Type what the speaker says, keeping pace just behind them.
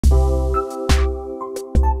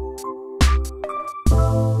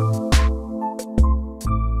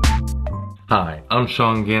Hi, I'm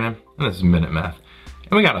Sean Gannon, and this is Minute Math,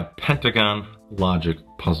 and we got a Pentagon Logic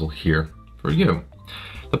Puzzle here for you.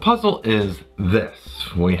 The puzzle is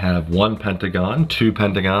this. We have one pentagon, two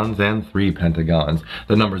pentagons, and three pentagons.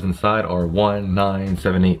 The numbers inside are 1, 9,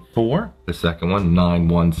 7, 8, 4. The second one, 9,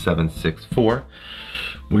 1, 7, 6, 4.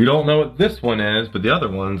 We don't know what this one is, but the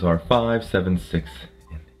other ones are 5, 7, 6,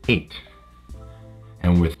 and 8.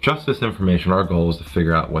 And with just this information, our goal is to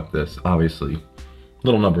figure out what this, obviously,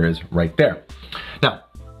 little number is right there. Now,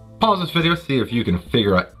 pause this video, see if you can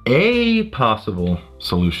figure out a possible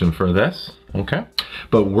solution for this, okay?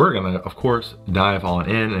 But we're gonna, of course, dive on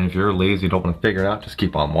in, and if you're lazy, don't wanna figure it out, just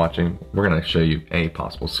keep on watching. We're gonna show you a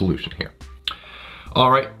possible solution here. All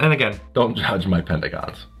right, and again, don't judge my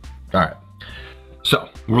pentagons. All right, so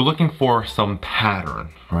we're looking for some pattern,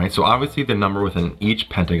 right? So obviously the number within each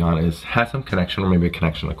pentagon has some connection or maybe a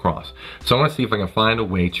connection across. So I wanna see if I can find a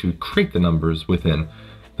way to create the numbers within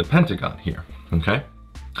the pentagon here, okay?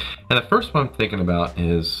 And the first one I'm thinking about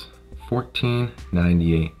is 14,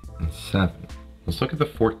 98, and 7. Let's look at the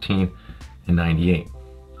 14 and 98.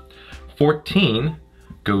 14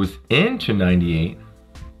 goes into 98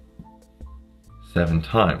 7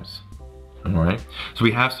 times. All right, so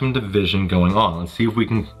we have some division going on. Let's see if we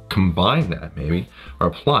can combine that maybe, or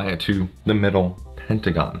apply it to the middle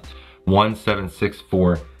pentagon. 1, 7, 6,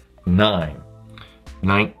 4, 9.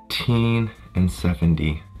 19 and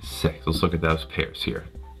 76. Let's look at those pairs here.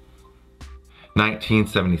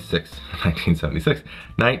 1976, 1976.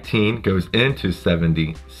 19 goes into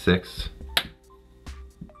 76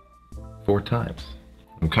 4 times.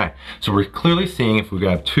 Okay, so we're clearly seeing if we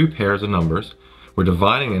have two pairs of numbers, we're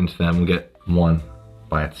dividing into them, we'll get one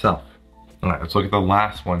by itself. All right, let's look at the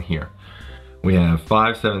last one here. We have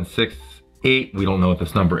 5, 7, 6, 8. We don't know what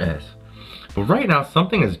this number is. But right now,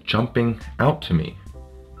 something is jumping out to me.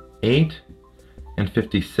 8 and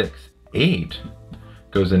 56. 8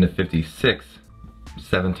 goes into 56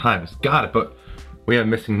 7 times. Got it, but we have a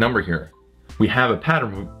missing number here. We have a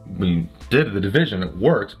pattern. We did the division, it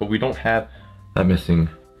works, but we don't have that missing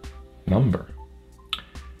number.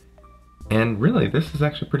 And really, this is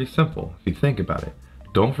actually pretty simple if you think about it.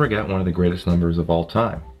 Don't forget one of the greatest numbers of all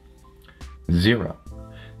time, 0.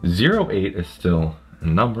 08 is still a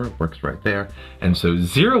number, works right there. And so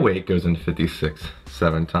 08 goes into 56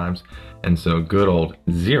 7 times. And so good old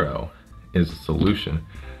 0 is a solution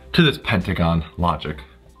to this Pentagon Logic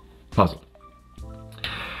Puzzle.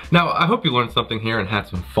 Now, I hope you learned something here and had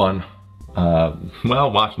some fun while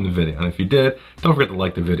watching the video. And if you did, don't forget to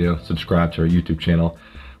like the video, subscribe to our YouTube channel.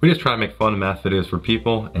 We just try to make fun math videos for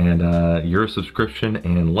people, and your subscription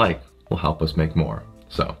and like will help us make more.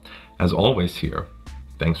 So, as always here,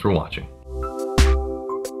 thanks for watching.